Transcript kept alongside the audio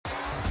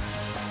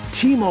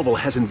T-Mobile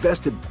has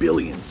invested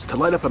billions to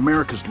light up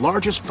America's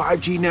largest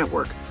 5G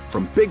network,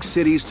 from big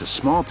cities to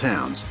small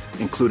towns,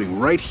 including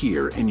right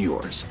here in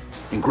yours.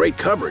 And great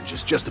coverage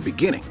is just the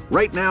beginning.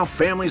 Right now,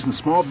 families and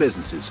small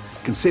businesses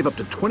can save up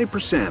to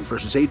 20%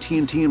 versus AT&T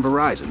and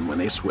Verizon when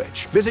they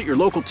switch. Visit your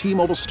local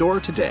T-Mobile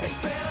store today.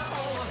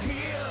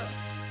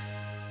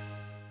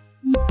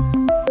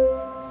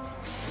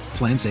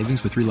 Plan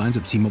savings with 3 lines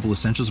of T-Mobile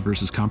Essentials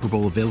versus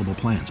comparable available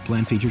plans.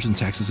 Plan features and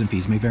taxes and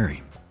fees may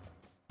vary.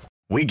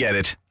 We get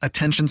it.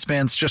 Attention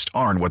spans just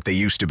aren't what they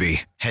used to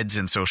be. Heads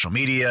in social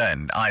media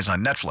and eyes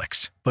on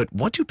Netflix. But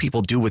what do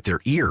people do with their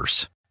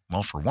ears?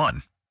 Well, for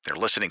one, they're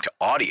listening to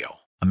audio.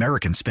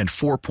 Americans spend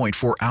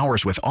 4.4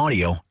 hours with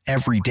audio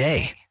every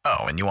day. Oh,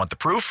 and you want the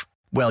proof?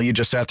 Well, you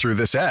just sat through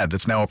this ad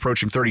that's now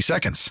approaching 30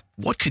 seconds.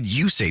 What could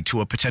you say to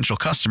a potential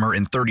customer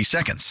in 30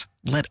 seconds?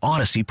 Let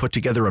Odyssey put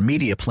together a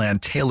media plan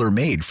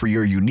tailor-made for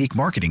your unique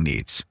marketing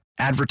needs.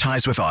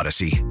 Advertise with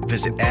Odyssey.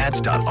 Visit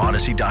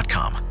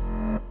ads.odyssey.com.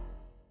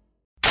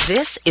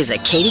 This is a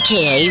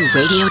KDKA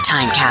radio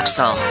time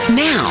capsule.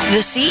 Now, the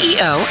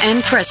CEO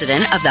and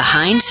president of the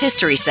Heinz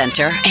History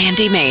Center,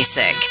 Andy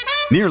Masek.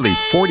 Nearly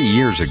 40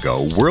 years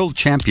ago, World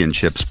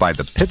Championships by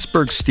the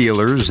Pittsburgh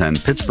Steelers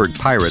and Pittsburgh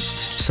Pirates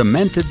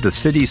cemented the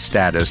city's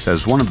status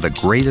as one of the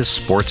greatest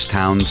sports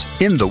towns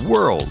in the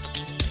world.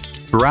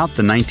 Throughout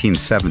the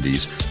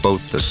 1970s,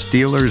 both the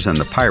Steelers and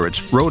the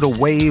Pirates rode a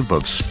wave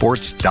of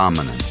sports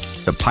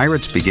dominance. The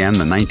Pirates began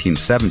the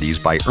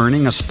 1970s by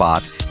earning a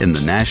spot in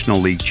the National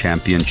League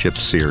Championship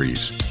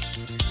Series.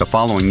 The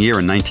following year,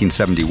 in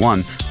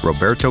 1971,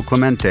 Roberto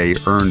Clemente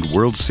earned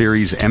World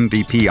Series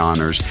MVP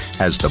honors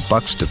as the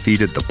Bucs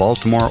defeated the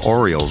Baltimore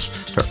Orioles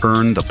to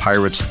earn the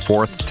Pirates'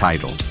 4th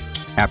title.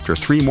 After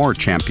 3 more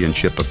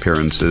championship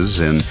appearances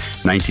in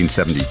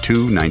 1972,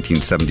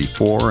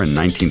 1974, and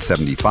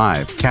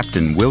 1975,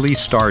 Captain Willie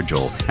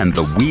Stargell and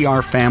the We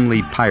Are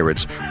Family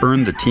Pirates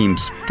earned the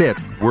team's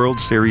 5th World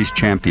Series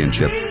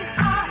championship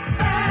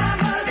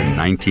in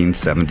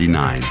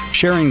 1979.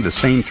 Sharing the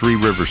same Three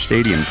River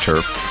Stadium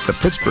turf, the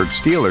Pittsburgh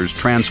Steelers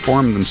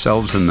transformed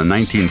themselves in the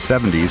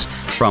 1970s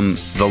from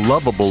the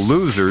lovable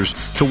losers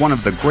to one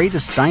of the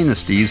greatest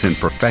dynasties in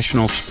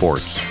professional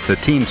sports. The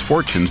team's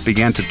fortunes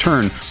began to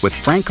turn with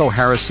Franco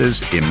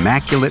Harris's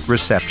immaculate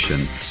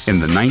reception in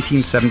the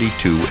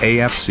 1972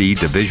 AFC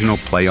Divisional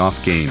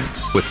Playoff game.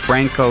 With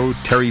Franco,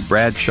 Terry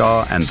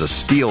Bradshaw, and the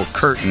Steel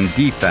Curtain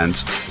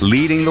defense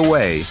leading the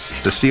way,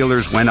 the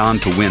Steelers went on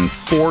to win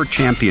 4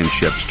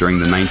 championships during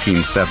the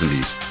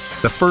 1970s,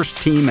 the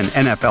first team in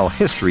NFL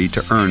history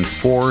to earn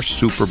 4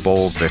 Super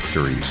Bowl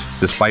victories.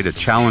 Despite a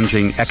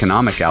challenging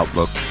economic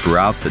outlook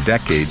throughout the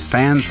decade,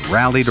 fans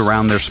rallied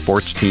around their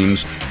sports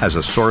teams as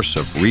a source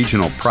of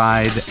regional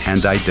pride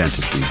and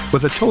identity.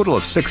 With a total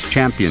of 6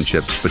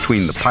 championships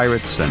between the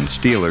Pirates and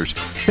Steelers,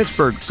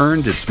 Pittsburgh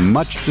earned its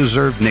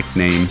much-deserved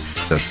nickname,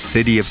 the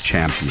City of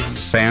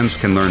Champions. Fans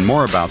can learn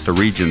more about the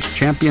region's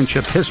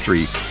championship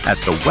history at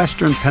the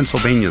Western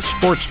Pennsylvania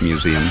Sports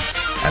Museum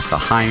at the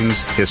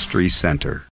Heinz History Center.